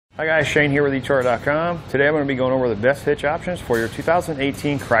Hi guys, Shane here with etrailer.com. Today I'm going to be going over the best hitch options for your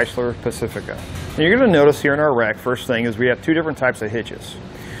 2018 Chrysler Pacifica. And you're going to notice here in our rack, first thing is we have two different types of hitches.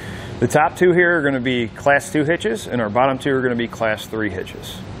 The top two here are going to be Class 2 hitches, and our bottom two are going to be Class 3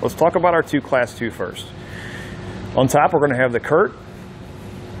 hitches. Let's talk about our two Class 2 first. On top we're going to have the Curt.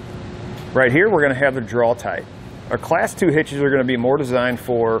 Right here we're going to have the Draw-Tite. Our Class 2 hitches are going to be more designed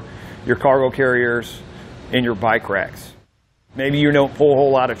for your cargo carriers and your bike racks. Maybe you don't pull a whole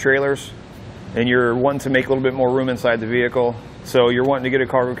lot of trailers and you're wanting to make a little bit more room inside the vehicle, so you're wanting to get a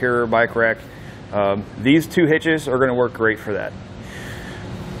cargo carrier or bike rack. These two hitches are going to work great for that.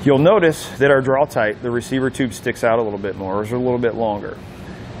 You'll notice that our Draw-Tite, the receiver tube sticks out a little bit more, or is a little bit longer.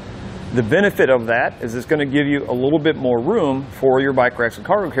 The benefit of that is it's going to give you a little bit more room for your bike racks and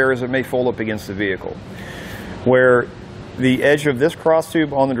cargo carriers that may fold up against the vehicle. Where the edge of this cross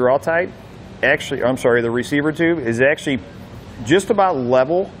tube on the Draw-Tite, the receiver tube is actually just about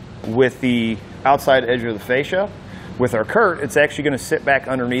level with the outside edge of the fascia. With our Curt, it's actually going to sit back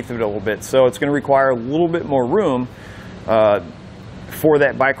underneath it a little bit, so it's going to require a little bit more room for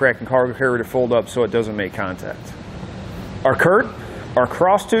that bike rack and cargo carrier to fold up so it doesn't make contact. Our Curt, our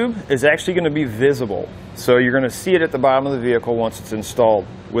cross tube is actually going to be visible, so you're going to see it at the bottom of the vehicle once it's installed.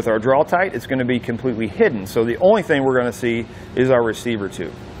 With our Draw-Tite, it's going to be completely hidden, so the only thing we're going to see is our receiver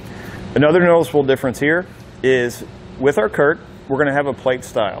tube. Another noticeable difference here is with our Curt, we're going to have a plate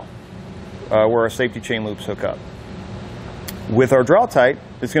style where our safety chain loops hook up. With our Draw-Tite,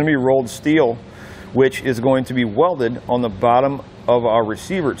 it's going to be rolled steel, which is going to be welded on the bottom of our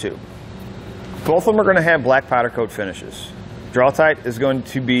receiver tube. Both of them are going to have black powder coat finishes. Draw-Tite is going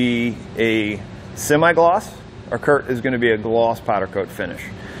to be a semi-gloss. Our Curt is going to be a gloss powder coat finish.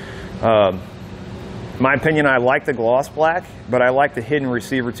 My opinion, I like the gloss black, but I like the hidden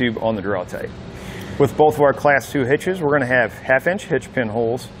receiver tube on the Draw-Tite. With both of our Class 2 hitches, we're going to have 1/2-inch hitch pin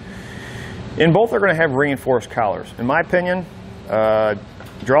holes. And both are going to have reinforced collars. In my opinion,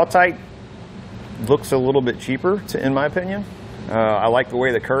 Draw-Tite looks a little bit cheaper, in my opinion. I like the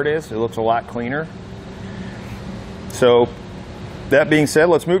way the Curt is. It looks a lot cleaner. So, that being said,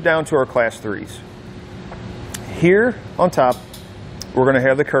 let's move down to our Class 3s. Here on top, we're going to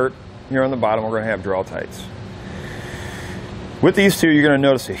have the Curt. Here on the bottom, we're going to have Draw-Tites. With these two, you're going to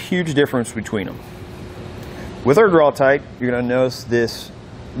notice a huge difference between them. With our Draw-Tite, you're going to notice this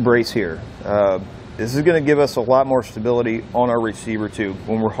brace here. This is going to give us a lot more stability on our receiver tube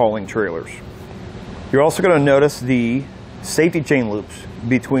when we're hauling trailers. You're also going to notice the safety chain loops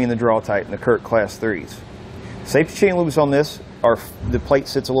between the Draw-Tite and the Curt Class 3s. Safety chain loops on this are, the plate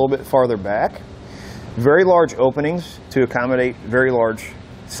sits a little bit farther back. Very large openings to accommodate very large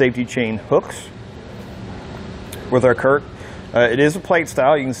safety chain hooks. With our Curt, it is a plate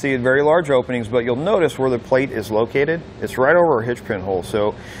style. You can see very large openings, but you'll notice where the plate is located. It's right over our hitch pin hole.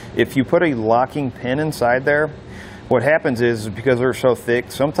 So if you put a locking pin inside there, what happens is because they're so thick,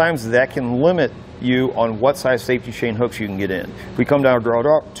 sometimes that can limit you on what size safety chain hooks you can get in. If we come down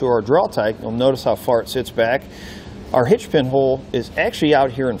to our Draw-Tite, you'll notice how far it sits back. Our hitch pin hole is actually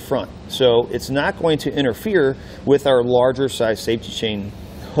out here in front, so it's not going to interfere with our larger size safety chain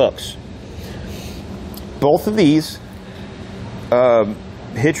hooks. Both of these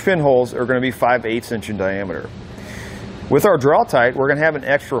hitch pin holes are going to be 5/8 inch in diameter. With our Draw-Tite, we're going to have an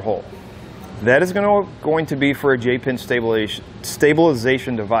extra hole. That is going to be for a J-pin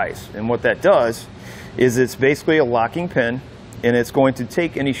stabilization device. And what that does is it's basically a locking pin, and it's going to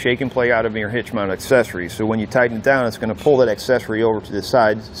take any shake and play out of your hitch mount accessory. So when you tighten it down, it's going to pull that accessory over to the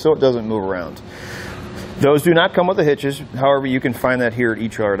side so it doesn't move around. Those do not come with the hitches. However, you can find that here at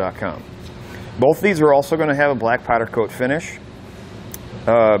etrailer.com. Both of these are also going to have a black powder coat finish.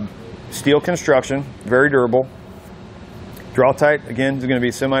 Steel construction, very durable. Draw-Tite, again, is going to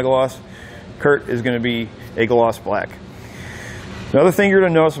be semi-gloss. Curt is going to be a gloss black. Another thing you're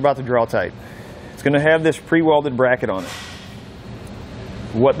going to notice about the Draw-Tite, it's going to have this pre-welded bracket on it.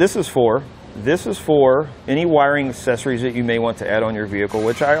 What this is for any wiring accessories that you may want to add on your vehicle,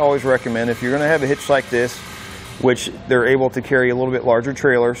 which I always recommend if you're going to have a hitch like this, which they're able to carry a little bit larger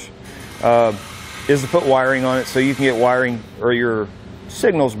trailers, is to put wiring on it so you can get wiring or your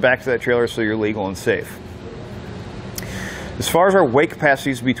signals back to that trailer so you're legal and safe. As far as our weight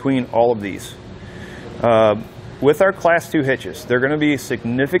capacities between all of these, with our Class 2 hitches, they're going to be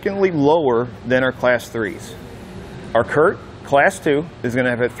significantly lower than our Class 3s. Our Curt Class 2 is going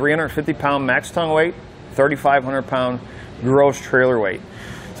to have a 350-pound max tongue weight, 3,500-pound gross trailer weight.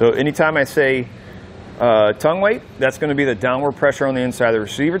 So anytime I say tongue weight, that's going to be the downward pressure on the inside of the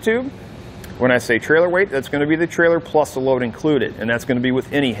receiver tube. When I say trailer weight, that's going to be the trailer plus the load included, and that's going to be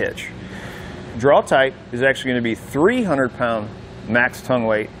with any hitch. Draw-Tite is actually going to be 300-pound max tongue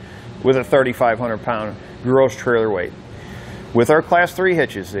weight with a 3,500 pound gross trailer weight. With our Class 3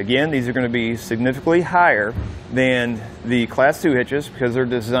 hitches, again, these are going to be significantly higher than the Class 2 hitches because they're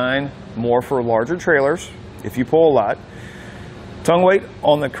designed more for larger trailers if you pull a lot. Tongue weight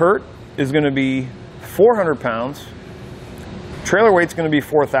on the Curt is going to be 400 pounds. Trailer weight's going to be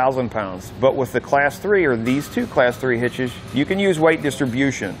 4,000 pounds. But with the Class 3 or these two Class 3 hitches, you can use weight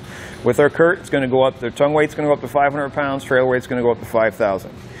distribution. With our Curt, it's going to go up, the tongue weight's going to go up to 500 pounds, trailer weight's going to go up to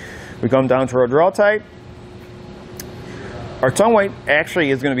 5,000. We come down to our Draw-Tite. Our tongue weight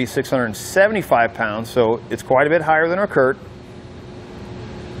actually is going to be 675 pounds, so it's quite a bit higher than our Curt.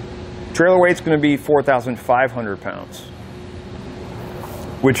 Trailer weight's going to be 4,500 pounds,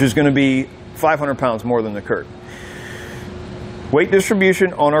 which is going to be 500 pounds more than the Curt. Weight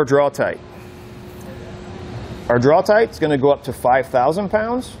distribution on our Draw-Tite. Our Draw-Tite is going to go up to 5,000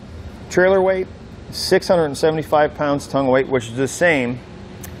 pounds. Trailer weight, 675 pounds tongue weight, which is the same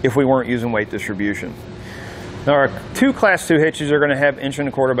if we weren't using weight distribution. Now our two Class 2 hitches are going to have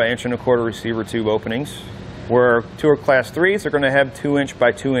 1¼ by 1¼ receiver tube openings, where two of Class 3s are going to have 2"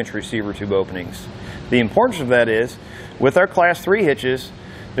 by 2" receiver tube openings. The importance of that is, with our Class 3 hitches,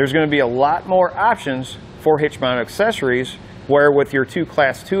 there's going to be a lot more options for hitch mount accessories, where with your two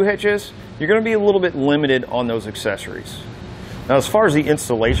Class 2 hitches, you're going to be a little bit limited on those accessories. Now as far as the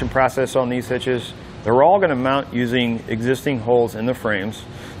installation process on these hitches, they're all going to mount using existing holes in the frames.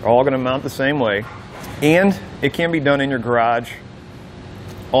 They're all going to mount the same way, and it can be done in your garage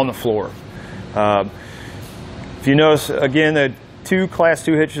on the floor. If you notice, again, the two Class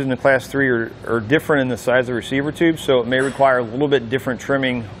 2 hitches and the Class 3 are different in the size of the receiver tube, so it may require a little bit different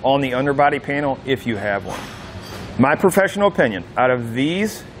trimming on the underbody panel if you have one. My professional opinion, out of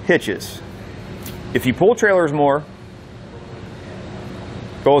these hitches, if you pull trailers more,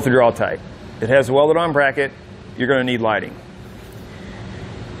 go with the Draw-Tite. It has a welded on bracket, you're going to need lighting.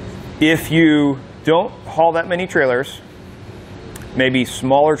 If you don't haul that many trailers, maybe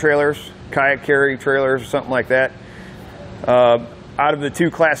smaller trailers, kayak carry trailers or something like that, out of the two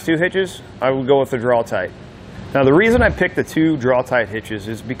Class 2 hitches, I would go with the Draw-Tite. Now the reason I picked the two Draw-Tite hitches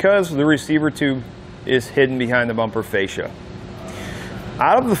is because the receiver tube is hidden behind the bumper fascia.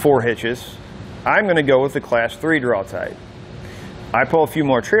 Out of the 4 hitches, I'm going to go with the Class 3 Draw-Tite. I pull a few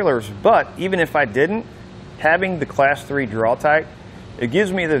more trailers, but even if I didn't, having the Class 3 Draw-Tite, it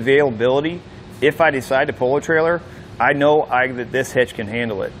gives me the availability. If I decide to pull a trailer, I know that this hitch can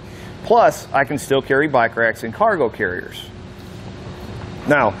handle it. Plus, I can still carry bike racks and cargo carriers.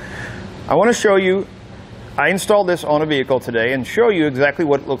 Now, I want to show you, I installed this on a vehicle today and show you exactly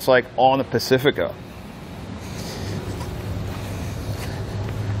what it looks like on a Pacifica.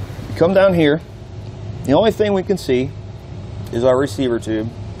 You come down here, the only thing we can see is our receiver tube.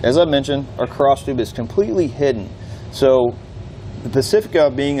 As I mentioned, our cross tube is completely hidden. So the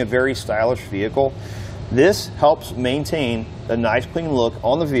Pacifica being a very stylish vehicle, this helps maintain a nice clean look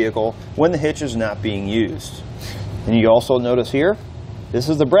on the vehicle when the hitch is not being used. And you also notice here, this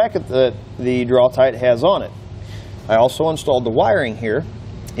is the bracket that the Draw-Tite has on it. I also installed the wiring here,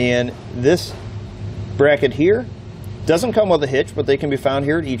 and this bracket here doesn't come with a hitch, but they can be found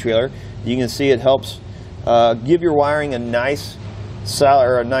here at eTrailer. You can see it helps give your wiring a nice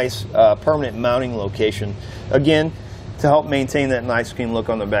permanent mounting location, again, to help maintain that nice clean look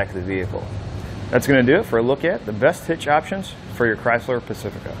on the back of the vehicle. That's going to do it for a look at the best hitch options for your Chrysler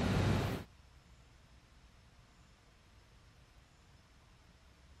Pacifica.